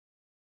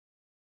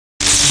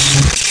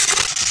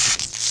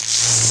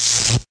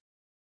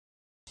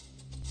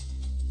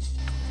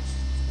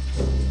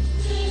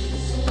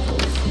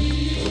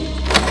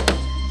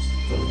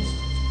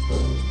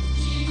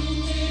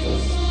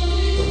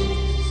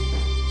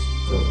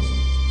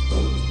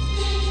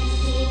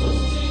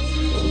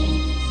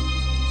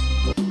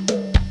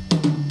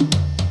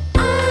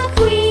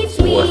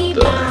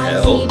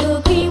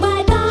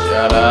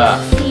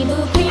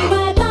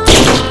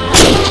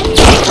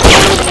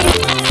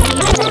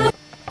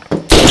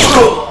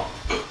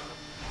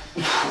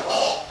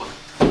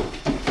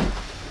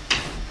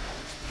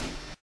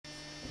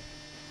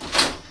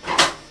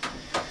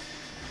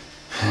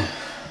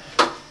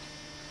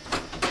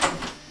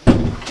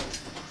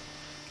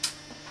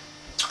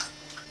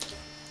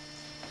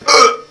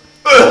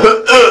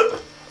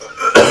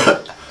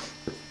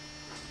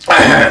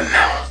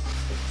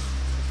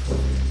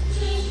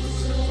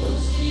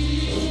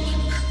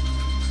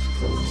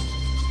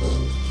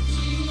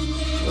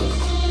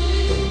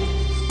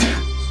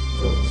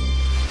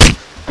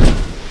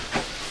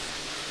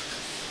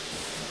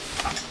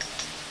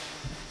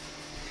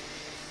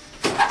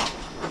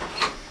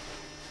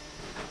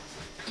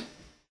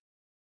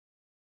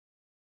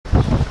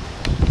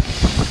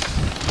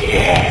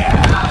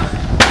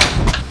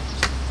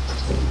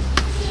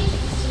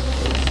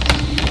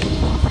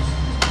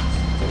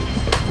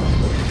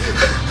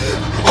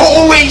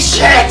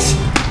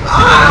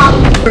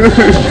I'm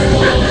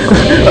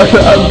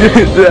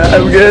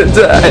gonna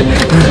die.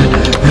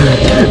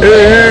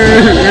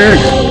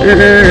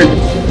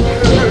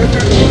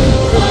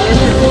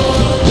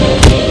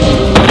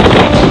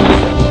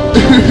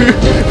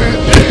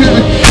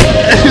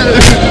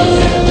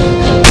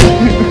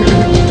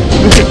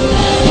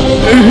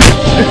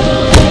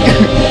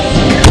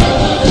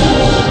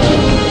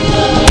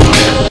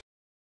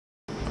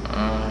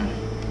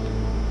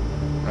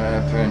 What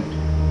happened?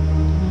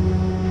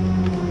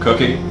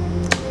 Cookie?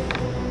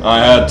 I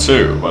had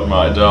two, but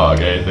my dog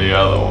ate the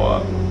other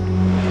one.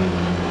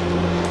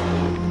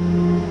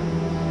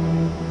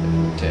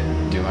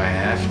 Do I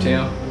have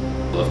to?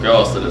 Of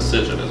course, the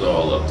decision is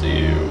all up to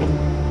you.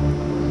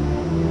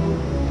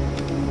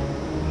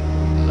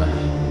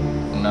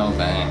 No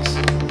thanks.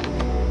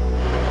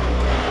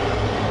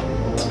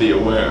 Let's be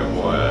aware of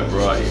why I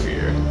brought you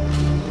here.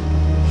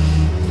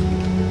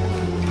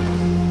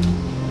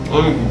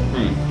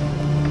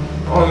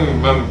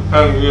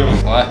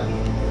 What?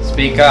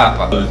 Speak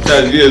up.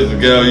 10 years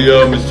ago, you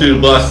owed me 2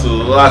 bucks for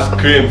the last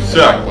cream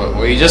suck.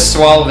 Will you just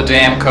swallow the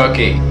damn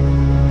cookie?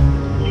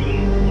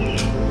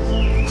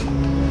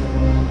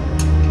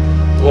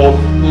 Well,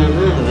 the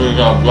reason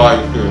I'm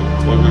like this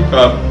was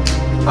because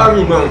I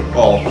remember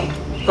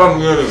some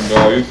years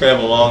ago you came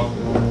along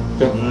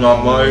with my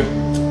money.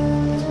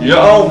 You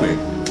owe me.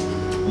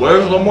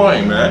 Where's the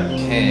money, man?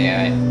 Okay,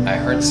 I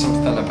heard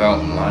something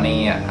about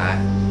money. I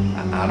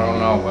don't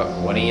know.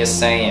 What are you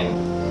saying?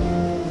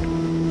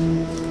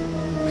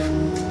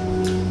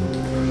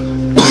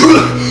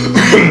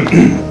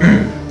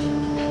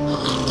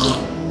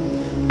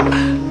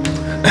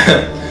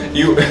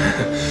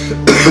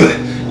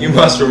 You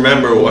must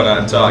remember what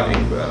I'm talking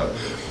about.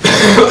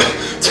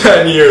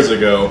 10 years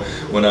ago,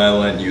 when I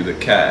lent you the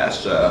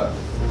cash,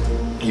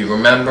 you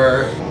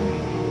remember?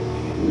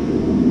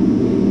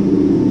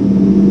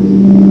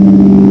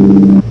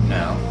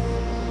 No.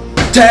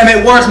 Damn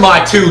it, where's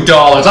my $2?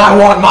 I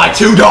want my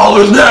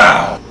 $2 now!